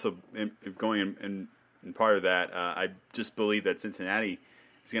also, going in part of that, I just believe that Cincinnati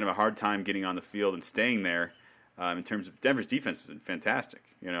is going to have a hard time getting on the field and staying there. In terms of Denver's defense has been fantastic,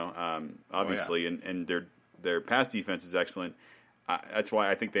 obviously, and their pass defense is excellent. That's why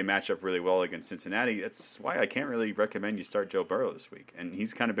I think they match up really well against Cincinnati. That's why I can't really recommend you start Joe Burrow this week. And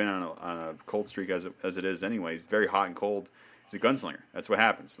he's kind of been on a cold streak as it is anyway. He's very hot and cold. He's a gunslinger. That's what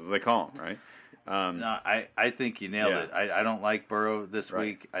happens. That's what they call him, right? No, I think you nailed it. I don't like Burrow this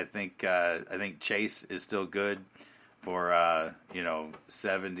week. I think Chase is still good for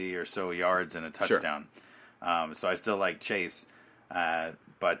 70 or so yards and a touchdown. Sure. So I still like Chase,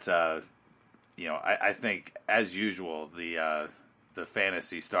 but I think as usual the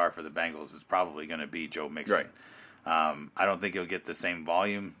fantasy star for the Bengals is probably going to be Joe Mixon. Right. I don't think he'll get the same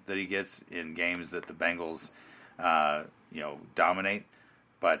volume that he gets in games that the Bengals dominate,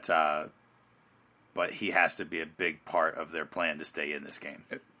 but he has to be a big part of their plan to stay in this game.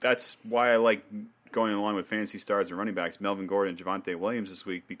 That's why I like going along with fantasy stars and running backs, Melvin Gordon and Javonte Williams this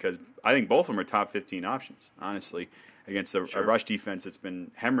week, because I think both of them are top 15 options, honestly, against a rush defense that's been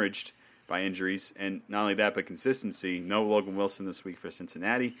hemorrhaged by injuries. And not only that, but consistency. No Logan Wilson this week for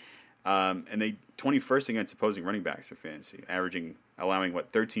Cincinnati. And they 21st against opposing running backs for fantasy, allowing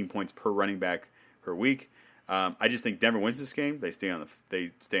 13 points per running back per week. I just think Denver wins this game. They stay on the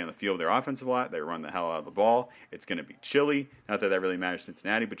field with their offense a lot. They run the hell out of the ball. It's going to be chilly. Not that really matters to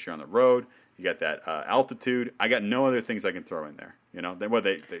Cincinnati, but you're on the road. You got that altitude. I got no other things I can throw in there. They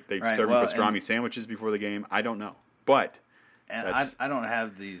right. Serve pastrami sandwiches before the game. I don't know, but I don't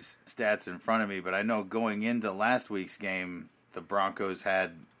have these stats in front of me, but I know going into last week's game, the Broncos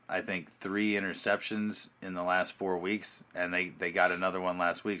had, I think, 3 interceptions in the last 4 weeks, and they got another one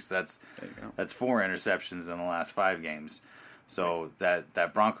last week. So that's 4 interceptions in the last 5 games. So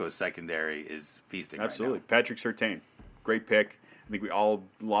that Broncos secondary is feasting. Absolutely. Right now. Patrick Surtain, great pick. I think we all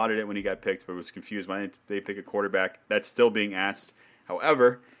lauded it when he got picked, but was confused why they pick a quarterback. That's still being asked.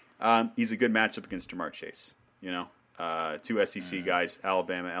 However, he's a good matchup against Jamar Chase. 2 SEC guys,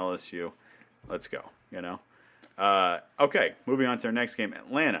 Alabama, LSU. Let's go. Okay, moving on to our next game.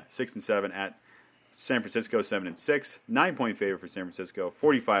 Atlanta 6-7 at San Francisco 7-6. 9-point favorite for San Francisco.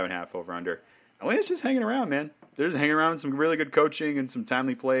 45.5 over under. Atlanta's just hanging around, man. They're just hanging around with some really good coaching and some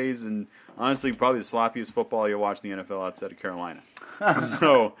timely plays, and honestly, probably the sloppiest football you'll watch in the NFL outside of Carolina.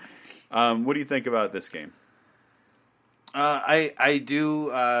 So, what do you think about this game? I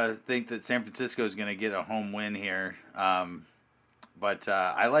do think that San Francisco is going to get a home win here, but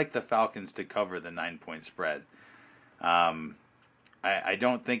I like the Falcons to cover the 9-point spread. I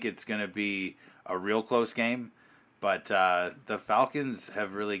don't think it's going to be a real close game, but the Falcons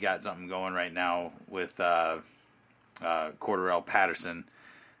have really got something going right now with Cordarrelle Patterson,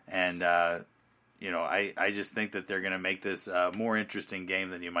 and I just think that they're going to make this a more interesting game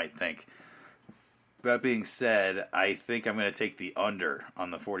than you might think. That being said, I think I'm going to take the under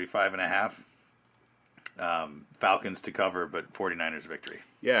on the 45.5. Falcons to cover, but 49ers victory.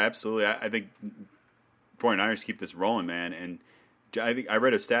 Yeah, absolutely. I think 49ers keep this rolling, man. And I think I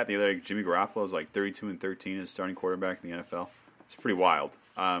read a stat the other day. Jimmy Garoppolo is like 32-13 as starting quarterback in the NFL. It's pretty wild.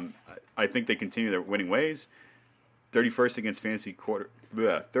 I think they continue their winning ways. 31st against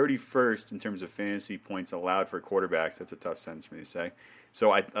 31st in terms of fantasy points allowed for quarterbacks. That's a tough sentence for me to say.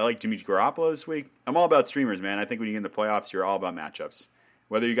 So I like Jimmy Garoppolo this week. I'm all about streamers, man. I think when you get in the playoffs, you're all about matchups.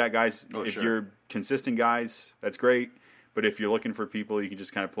 Whether you got guys, if you're consistent guys, that's great. But if you're looking for people, you can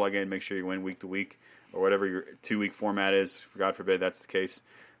just kind of plug in, make sure you win week to week, or whatever your 2-week format is. God forbid that's the case.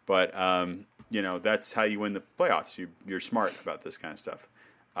 But that's how you win the playoffs. You're smart about this kind of stuff.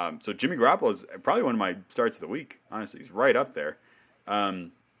 So Jimmy Garoppolo is probably one of my starts of the week. Honestly, he's right up there.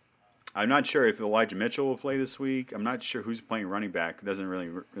 I'm not sure if Elijah Mitchell will play this week. I'm not sure who's playing running back. It doesn't really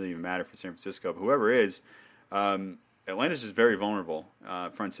even matter for San Francisco. But whoever is, Atlanta's just very vulnerable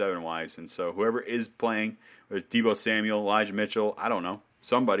front seven wise. And so whoever is playing, whether it's Deebo Samuel, Elijah Mitchell, I don't know,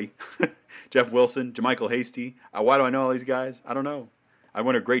 somebody, Jeff Wilson, JaMychal Hasty. Why do I know all these guys? I don't know. I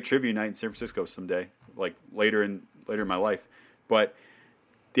went a great trivia night in San Francisco someday, like later in my life. But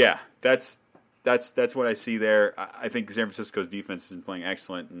yeah, that's what I see there. I think San Francisco's defense has been playing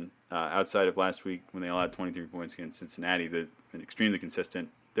excellent, and outside of last week when they allowed 23 points against Cincinnati, they've been extremely consistent.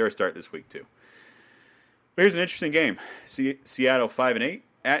 They're a start this week too. But here's an interesting game: Seattle 5-8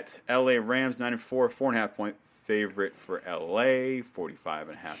 at LA Rams 9-4, 4.5 point favorite for LA,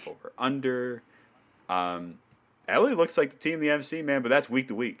 45.5 over under. LA looks like the team in the NFC, man, but that's week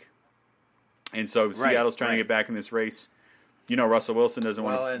to week, and so Seattle's trying to get back in this race. Russell Wilson doesn't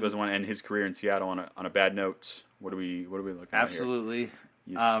want to end his career in Seattle on a bad note. What are we looking at here? Absolutely.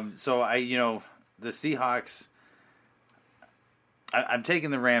 So the Seahawks. I'm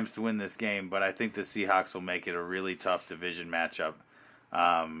taking the Rams to win this game, but I think the Seahawks will make it a really tough division matchup.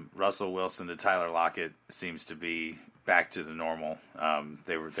 Russell Wilson to Tyler Lockett seems to be back to the normal.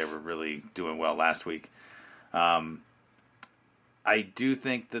 They were really doing well last week. I do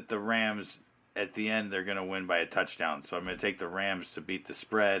think that the Rams, at the end, they're going to win by a touchdown. So I'm going to take the Rams to beat the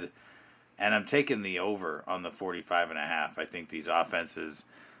spread, and I'm taking the over on the 45.5. I think these offenses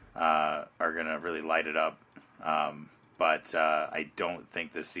are going to really light it up. But I don't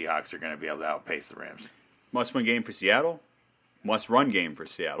think the Seahawks are going to be able to outpace the Rams. Must-win game for Seattle. Must-run game for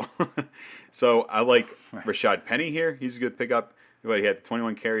Seattle. So I like Rashad Penny here. He's a good pickup. He had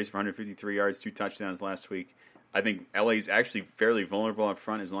 21 carries for 153 yards, 2 touchdowns last week. I think LA's actually fairly vulnerable up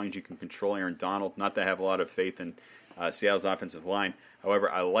front as long as you can control Aaron Donald. Not that I have a lot of faith in Seattle's offensive line.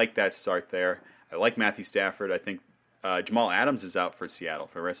 However, I like that start there. I like Matthew Stafford. I think Jamal Adams is out for Seattle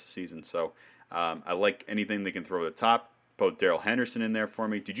for the rest of the season. So I like anything they can throw at the top. Put Darrell Henderson in there for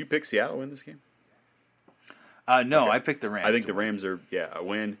me. Did you pick Seattle to win this game? No, okay. I picked the Rams. I think the Rams are, a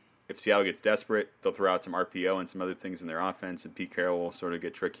win. If Seattle gets desperate, they'll throw out some RPO and some other things in their offense, and Pete Carroll will sort of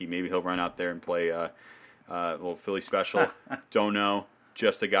get tricky. Maybe he'll run out there and play a little Philly special. Don't know.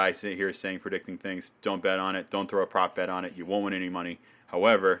 Just a guy sitting here predicting things. Don't bet on it. Don't throw a prop bet on it. You won't win any money.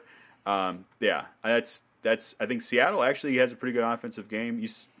 However, that's. I think Seattle actually has a pretty good offensive game,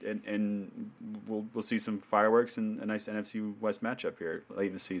 and we'll see some fireworks and a nice NFC West matchup here late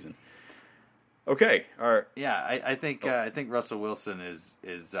in the season. Okay, all right. Yeah, I think Russell Wilson is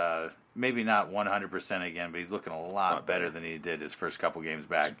maybe not 100% again, but he's looking a lot better than he did his first couple games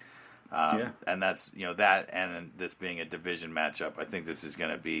back. And that's that, and this being a division matchup, I think this is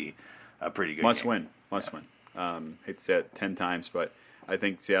going to be a pretty good game. Must win. Hate to say it 10 times, but I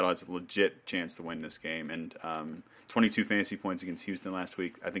think Seattle has a legit chance to win this game. And 22 fantasy points against Houston last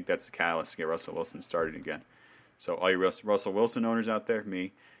week. I think that's the catalyst to get Russell Wilson started again. So all you Russell Wilson owners out there,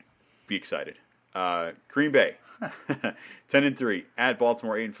 be excited. Green Bay, 10-3 at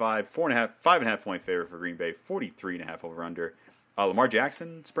Baltimore, 8-5, 5.5 point favorite for Green Bay, 43.5 over under. Lamar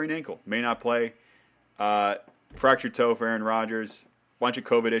Jackson sprained ankle, may not play. Fractured toe for Aaron Rodgers. Bunch of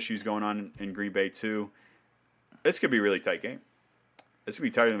COVID issues going on in Green Bay too. This could be a really tight game. This could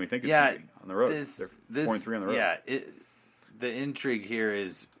be tighter than we think it's going to be on the road. They're 4-3 on the road. Yeah, the intrigue here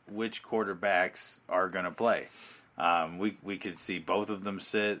is which quarterbacks are going to play. We could see both of them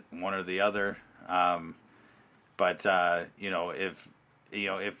sit, one or the other. But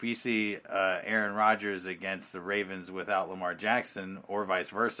if we see Aaron Rodgers against the Ravens without Lamar Jackson, or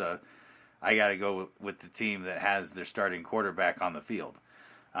vice versa, I got to go with the team that has their starting quarterback on the field,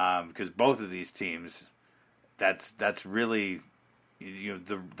 because both of these teams, that's really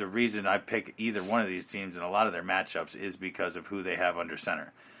the reason I pick either one of these teams in a lot of their matchups is because of who they have under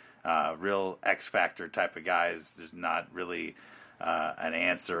center. Real X factor type of guys. There's not really an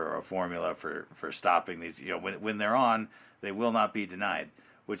answer or a formula for stopping these. When they're on, they will not be denied,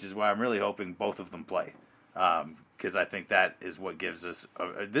 which is why I'm really hoping both of them play, because I think that is what gives us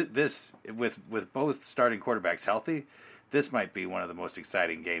this with both starting quarterbacks healthy. This might be one of the most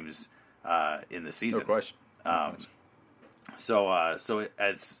exciting games in the season. No question. So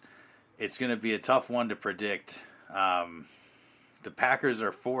it's going to be a tough one to predict. The Packers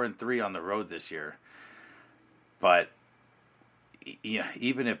are 4-3 on the road this year, but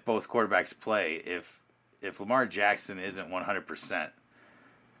even if both quarterbacks play, if Lamar Jackson isn't 100%,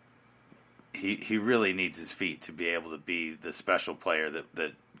 he really needs his feet to be able to be the special player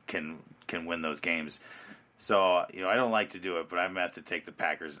that can win those games. So I don't like to do it, but I'm gonna have to take the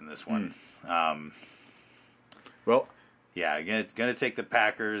Packers in this one. Well, yeah, gonna take the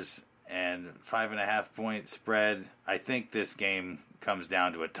Packers, and 5.5 point spread. I think this game comes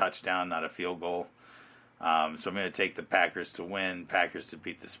down to a touchdown, not a field goal. So I'm going to take the Packers to win, Packers to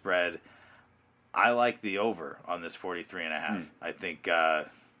beat the spread. I like the over on this 43.5. I think,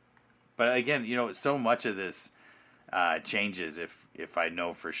 but again, so much of this changes if I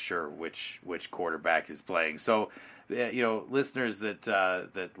know for sure which quarterback is playing. So, listeners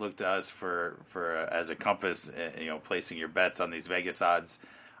that look to us for as a compass, placing your bets on these Vegas odds,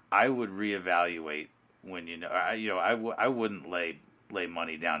 I would reevaluate when I wouldn't lay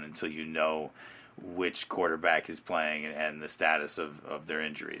money down until you know which quarterback is playing and the status of their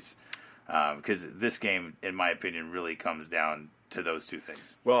injuries, because this game, in my opinion, really comes down to those two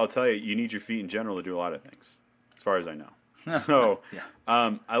things. Well, I'll tell you, you need your feet in general to do a lot of things, as far as I know. So, yeah.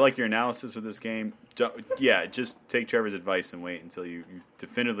 I like your analysis with this game. Just take Trevor's advice and wait until you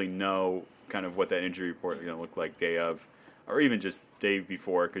definitively know kind of what that injury report is going to look like day of, or even just day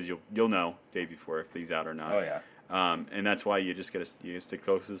before, because you'll know day before if he's out or not. Oh yeah. And that's why you just got to stick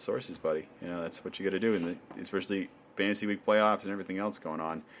close to the sources, buddy. That's what you got to do, especially fantasy week playoffs and everything else going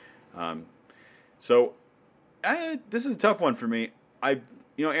on. So this is a tough one for me.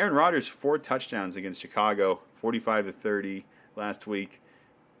 Aaron Rodgers 4 touchdowns against Chicago, 45-30 last week,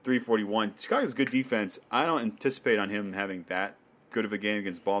 341. Chicago's good defense. I don't anticipate on him having that good of a game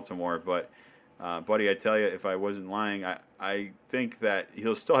against Baltimore, but buddy, I tell you, if I wasn't lying, I think that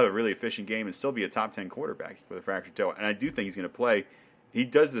he'll still have a really efficient game and still be a top 10 quarterback with a fractured toe. And I do think he's going to play. He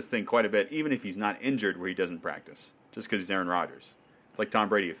does this thing quite a bit, even if he's not injured, where he doesn't practice, just because he's Aaron Rodgers. It's like Tom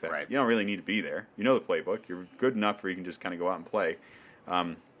Brady effect. Right. You don't really need to be there. You know the playbook. You're good enough where you can just kind of go out and play.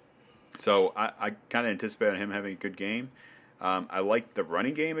 So I kind of anticipate on him having a good game. I like the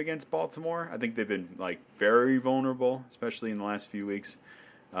running game against Baltimore. I think they've been very vulnerable, especially in the last few weeks.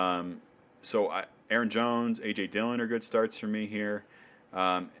 Aaron Jones, A.J. Dillon are good starts for me here.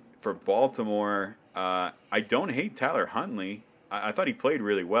 For Baltimore, I don't hate Tyler Huntley. I thought he played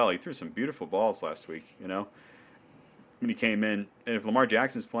really well. He threw some beautiful balls last week, when he came in. And if Lamar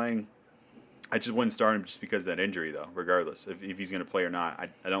Jackson's playing, I just wouldn't start him just because of that injury, though, regardless if he's going to play or not.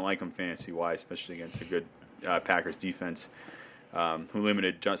 I don't like him fantasy-wise, especially against a good Packers defense who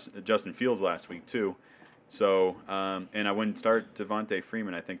limited Justin Fields last week, too. So, and I wouldn't start Devontae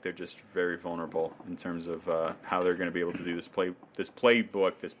Freeman. I think they're just very vulnerable in terms of how they're going to be able to do this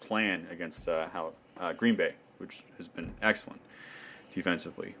playbook, this plan against Green Bay, which has been excellent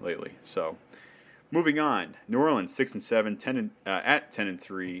defensively lately. So, moving on, New Orleans 6-7, at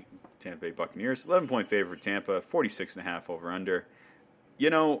 10-3, Tampa Bay Buccaneers, 11-point favorite for Tampa, 46.5 over under.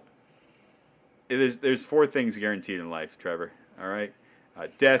 There's 4 things guaranteed in life, Trevor. All right,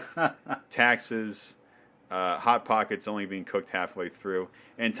 death, taxes. Hot Pockets only being cooked halfway through,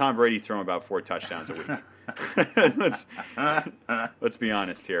 and Tom Brady throwing about 4 touchdowns a week. Let's be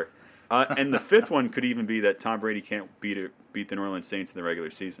honest here. And the 5th one could even be that Tom Brady can't beat the New Orleans Saints in the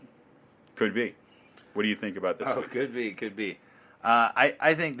regular season. Could be. What do you think about this week? Could be.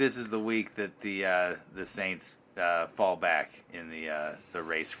 I think this is the week that the Saints fall back in the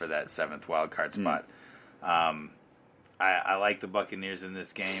race for that 7th wild card spot. I like the Buccaneers in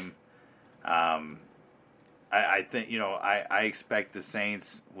this game. I think I expect the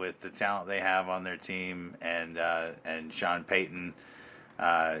Saints, with the talent they have on their team, and Sean Payton,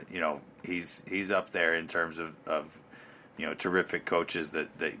 he's up there in terms of terrific coaches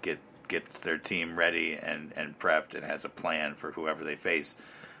that gets their team ready and prepped and has a plan for whoever they face.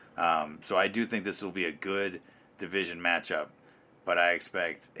 So I do think this will be a good division matchup, but I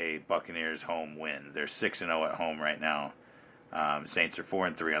expect a Buccaneers home win. They're 6-0 at home right now. Saints are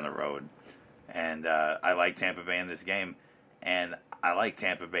 4-3 on the road, and I like Tampa Bay in this game, and I like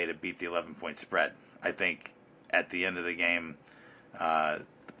Tampa Bay to beat the 11-point spread. I think at the end of the game, the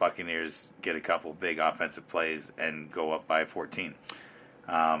Buccaneers get a couple big offensive plays and go up by 14.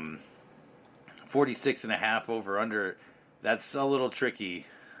 46.5 over under. That's a little tricky.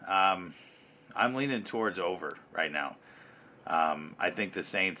 I'm leaning towards over right now. I think the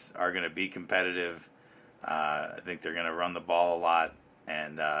Saints are going to be competitive. I think they're going to run the ball a lot,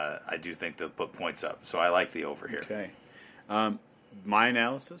 and I do think they'll put points up. So I like the over here. Okay. My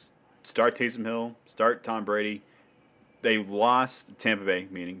analysis, start Taysom Hill, start Tom Brady. They lost Tampa Bay,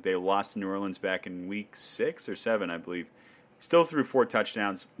 meaning they lost to New Orleans back in week 6 or 7, I believe. Still threw 4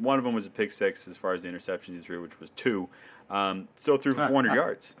 touchdowns. One of them was a pick 6 as far as the interceptions he threw, which was 2. Still threw for 400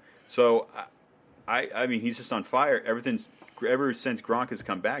 yards. So, I mean, he's just on fire. Ever since Gronk has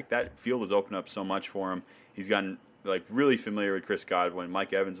come back, that field has opened up so much for him. He's gotten really familiar with Chris Godwin.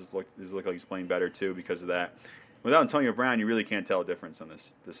 Mike Evans has looked like he's playing better too because of that. Without Antonio Brown, you really can't tell a difference on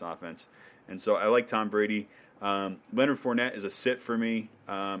this offense. And so I like Tom Brady. Leonard Fournette is a sit for me.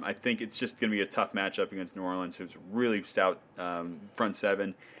 I think it's just going to be a tough matchup against New Orleans, who's really stout front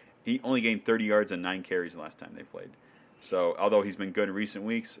seven. He only gained 30 yards and 9 carries the last time they played. So although he's been good in recent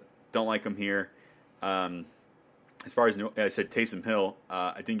weeks, don't like him here. As far as I said, Taysom Hill,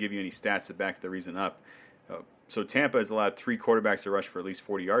 I didn't give you any stats to back the reason up. So Tampa has allowed 3 quarterbacks to rush for at least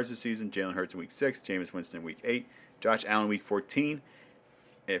 40 yards this season. Jalen Hurts in week 6, Jameis Winston in week 8, Josh Allen week 14.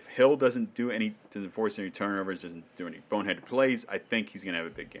 If Hill doesn't force any turnovers, doesn't do any boneheaded plays, I think he's going to have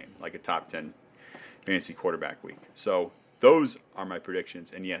a big game, like a top 10 fantasy quarterback week. So those are my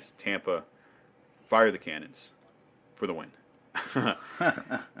predictions. And yes, Tampa, fire the cannons for the win.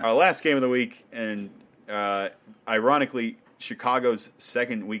 Our last game of the week, and ironically, Chicago's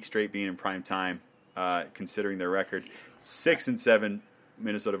second week straight being in prime time, considering their record, 6-7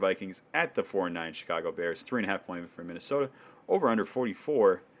 Minnesota Vikings at the 4-9 Chicago Bears, 3.5 point for Minnesota, over under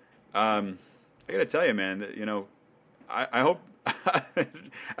 44. I got to tell you, man, that, I hope I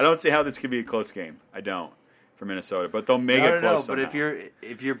don't see how this could be a close game. I don't for Minnesota, but they'll make it close. But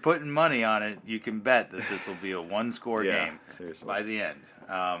if you're putting money on it, you can bet that this will be a one-score game seriously. By the end.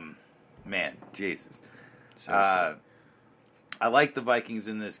 Man, Jesus. I like the Vikings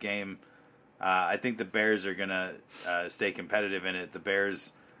in this game. I think the Bears are going to stay competitive in it. The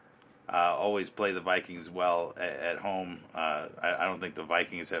Bears always play the Vikings well at home. I don't think the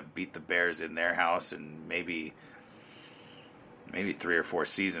Vikings have beat the Bears in their house in maybe 3 or 4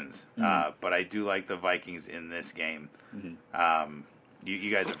 seasons. Mm-hmm. But I do like the Vikings in this game. Mm-hmm.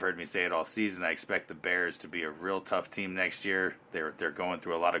 You guys have heard me say it all season. I expect the Bears to be a real tough team next year. They're going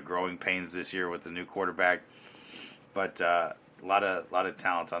through a lot of growing pains this year with the new quarterback, but a lot of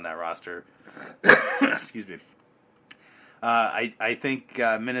talent on that roster. Excuse me. I think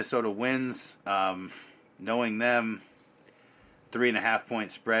Minnesota wins. Knowing them, 3.5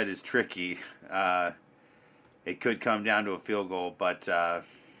 point spread is tricky. It could come down to a field goal, but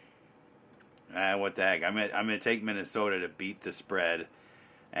what the heck? I'm gonna take Minnesota to beat the spread.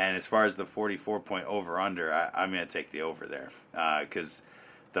 And as far as the 44 point over under, I'm gonna take the over there because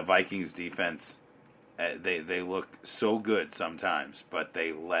the Vikings defense. They look so good sometimes, but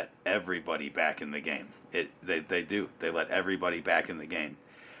they let everybody back in the game. They do. They let everybody back in the game.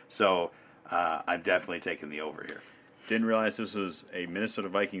 So I'm definitely taking the over here. Didn't realize this was a Minnesota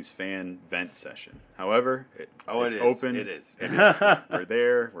Vikings fan vent session. However, it's open. It is. We're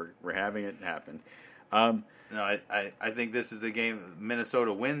there. We're having it happen. No, I think this is the game.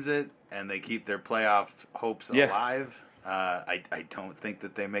 Minnesota wins it, and they keep their playoff hopes alive. I don't think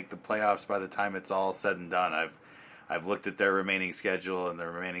that they make the playoffs by the time it's all said and done. I've looked at their remaining schedule and the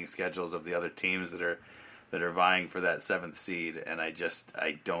remaining schedules of the other teams that are vying for that 7th seed, and I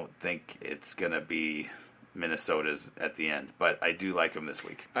don't think it's gonna be Minnesota's at the end. But I do like them this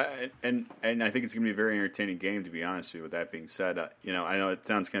week. And I think it's gonna be a very entertaining game. To be honest with you, with that being said, I know it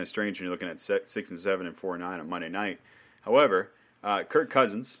sounds kind of strange when you're looking at 6-7 and 4-9 on Monday night. However, Kirk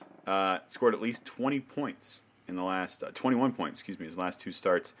Cousins scored at least 20 points. In the last 21 points, his last 2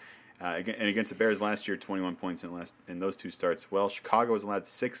 starts, and against the Bears last year, 21 points in those 2 starts. Well, Chicago has allowed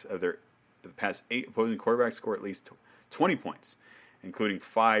 6 of the past 8 opposing quarterbacks score at least 20 points, including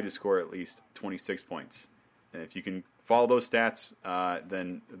 5 to score at least 26 points. And if you can follow those stats,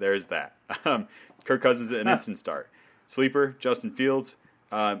 then there's that. Kirk Cousins an instant start. Sleeper Justin Fields.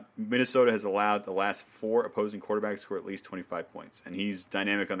 Minnesota has allowed the last 4 opposing quarterbacks to score at least 25 points, and he's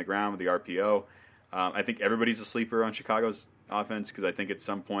dynamic on the ground with the RPO. I think everybody's a sleeper on Chicago's offense because I think at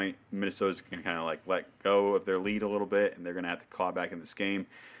some point Minnesota's going to kind of like let go of their lead a little bit, and they're going to have to claw back in this game.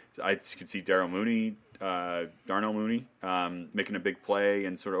 So I could see Darnell Mooney, making a big play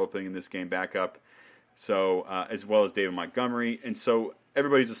and sort of opening this game back up. So as well as David Montgomery, and so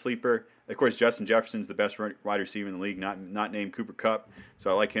everybody's a sleeper. Of course, Justin Jefferson's the best wide receiver in the league, not named Cooper Kupp. So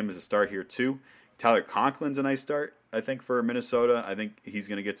I like him as a start here too. Tyler Conklin's a nice start, I think, for Minnesota. I think he's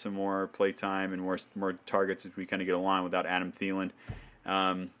going to get some more play time and more targets as we kind of get along without Adam Thielen.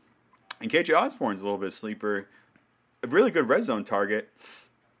 And KJ Osborne's a little bit of sleeper. A really good red zone target.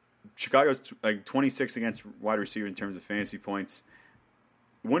 Chicago's like 26 against wide receiver in terms of fantasy points.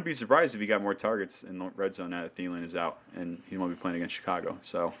 Wouldn't be surprised if he got more targets in the red zone now that Thielen is out and he won't be playing against Chicago.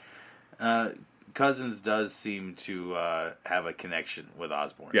 So Cousins does seem to have a connection with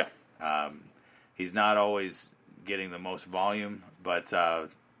Osborne. Yeah. He's not always getting the most volume, but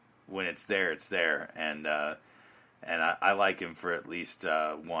when it's there, it's there. And I like him for at least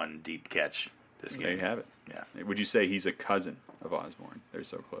one deep catch this game. There you have it. Yeah. Would you say he's a cousin of Osborne? They're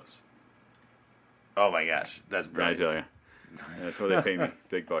so close. Oh my gosh, that's brilliant. I tell you. That's what they pay me,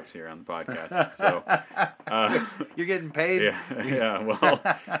 big bucks here on the podcast. So you're getting paid? Yeah. Well,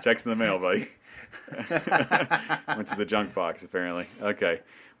 checks in the mail, buddy. Went to the junk box, apparently. Okay.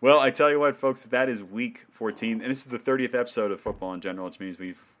 Well, I tell you what, folks, that is week 14, and this is the 30th episode of Football in General, which means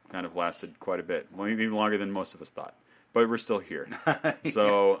we've kind of lasted quite a bit, maybe even longer than most of us thought. But we're still here.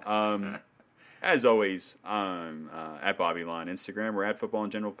 So, as always, I'm at Bobby Law on Instagram. We're at Football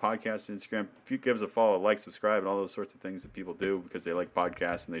in General Podcast on Instagram. If you give us a follow, like, subscribe, and all those sorts of things that people do because they like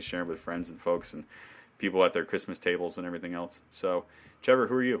podcasts and they share them with friends and folks and people at their Christmas tables and everything else. So, Trevor,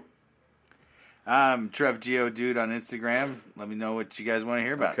 who are you? I'm Trev Geodude on Instagram. Let me know what you guys want to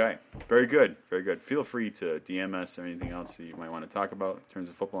hear about. Okay. Very good. Very good. Feel free to DM us or anything else that you might want to talk about in terms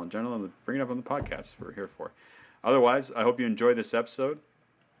of football in general and bring it up on the podcast we're here for. Otherwise, I hope you enjoyed this episode,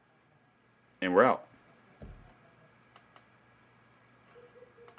 and we're out.